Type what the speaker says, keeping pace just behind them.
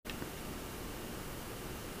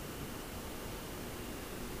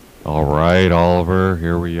All right, Oliver,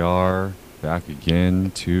 here we are, back again.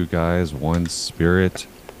 Two guys, one spirit.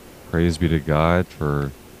 Praise be to God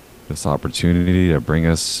for this opportunity to bring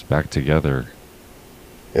us back together.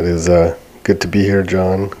 It is good to be here,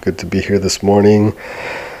 John. Good to be here this morning.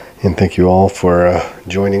 And thank you all for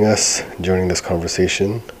joining us, joining this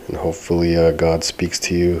conversation. And hopefully God speaks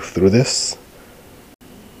to you through this.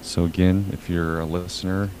 So, again, if you're a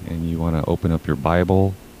listener and you want to open up your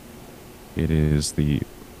Bible, it is the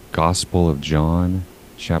Gospel of John,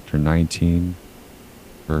 chapter 19,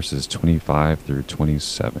 verses 25 through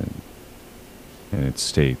 27. And it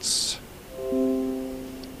states,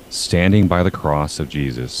 "Standing by the cross of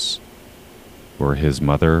Jesus were his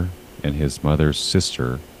mother and his mother's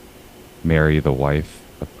sister, Mary the wife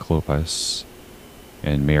of Clopas,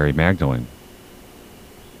 and Mary Magdalene.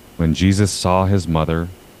 When Jesus saw his mother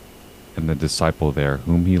and the disciple there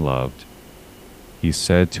whom he loved, he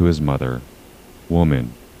said to his mother,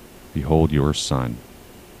 'Woman, behold your son.'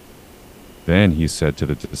 Then he said to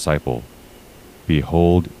the disciple,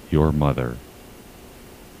 'Behold your mother.'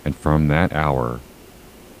 And from that hour,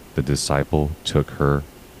 the disciple took her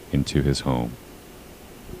into his home."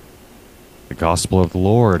 The Gospel of the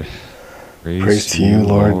Lord. Praise to you,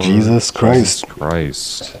 Lord Jesus Christ.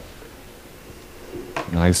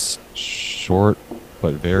 Nice, short,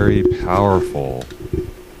 but very powerful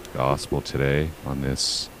gospel today on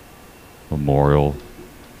this memorial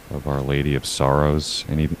of Our Lady of Sorrows.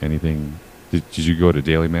 Anything? Did you go to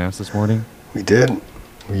daily mass this morning? We did.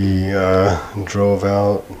 We drove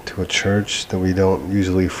out to a church that we don't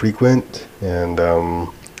usually frequent, and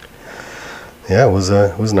yeah, it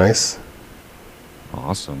was nice.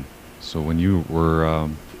 Awesome. So when you were,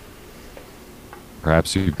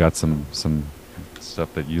 perhaps you've got some stuff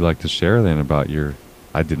that you like to share then about your.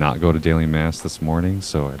 I did not go to daily mass this morning,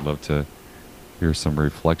 so I'd love to hear some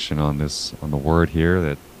reflection on this, on the word here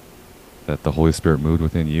that the Holy Spirit moved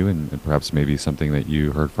within you, and perhaps maybe something that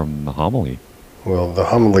you heard from the homily. Well, the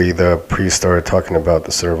homily, the priest started talking about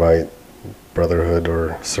the Servite Brotherhood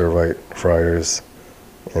or Servite friars,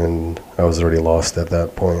 and I was already lost at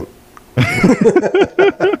that point.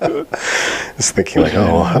 Just thinking like,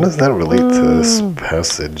 oh, how does that relate to this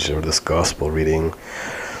passage or this gospel reading?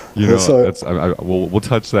 You know, so, we'll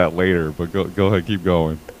touch that later, but go ahead, keep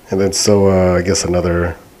going. And then I guess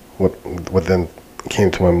what then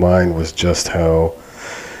came to my mind was just how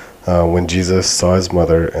when Jesus saw his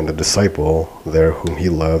mother and the disciple there whom he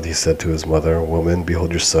loved, he said to his mother, "Woman,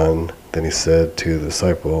 behold your son." Then he said to the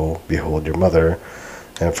disciple, "Behold your mother."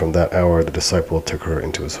 And from that hour, the disciple took her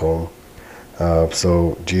into his home.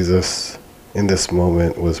 So Jesus, in this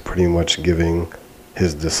moment, was pretty much giving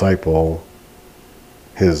his disciple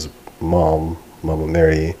his mom, Mama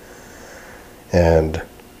Mary. And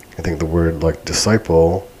I think the word like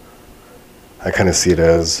disciple, I kind of see it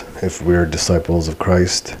as if we're disciples of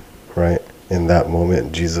Christ, right? In that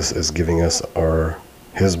moment, Jesus is giving us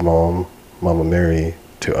his mom, Mama Mary,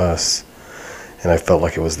 to us. And I felt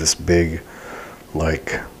like it was this big,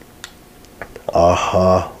 like,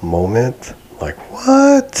 aha moment. Like,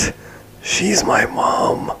 what? She's my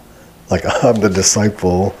mom. Like, I'm the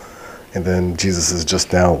disciple. And then Jesus is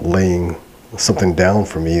just now laying something down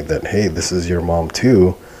for me that, hey, this is your mom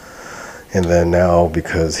too. And then now,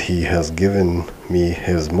 because he has given me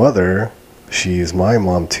his mother, she's my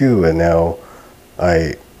mom too. And now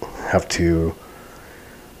I have to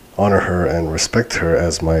honor her and respect her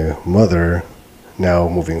as my mother now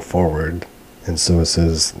moving forward. And so it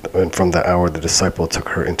says, and from that hour, the disciple took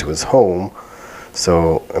her into his home.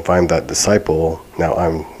 So if I'm that disciple, now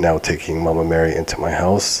I'm now taking Mama Mary into my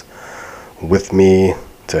house with me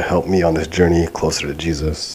to help me on this journey closer to Jesus.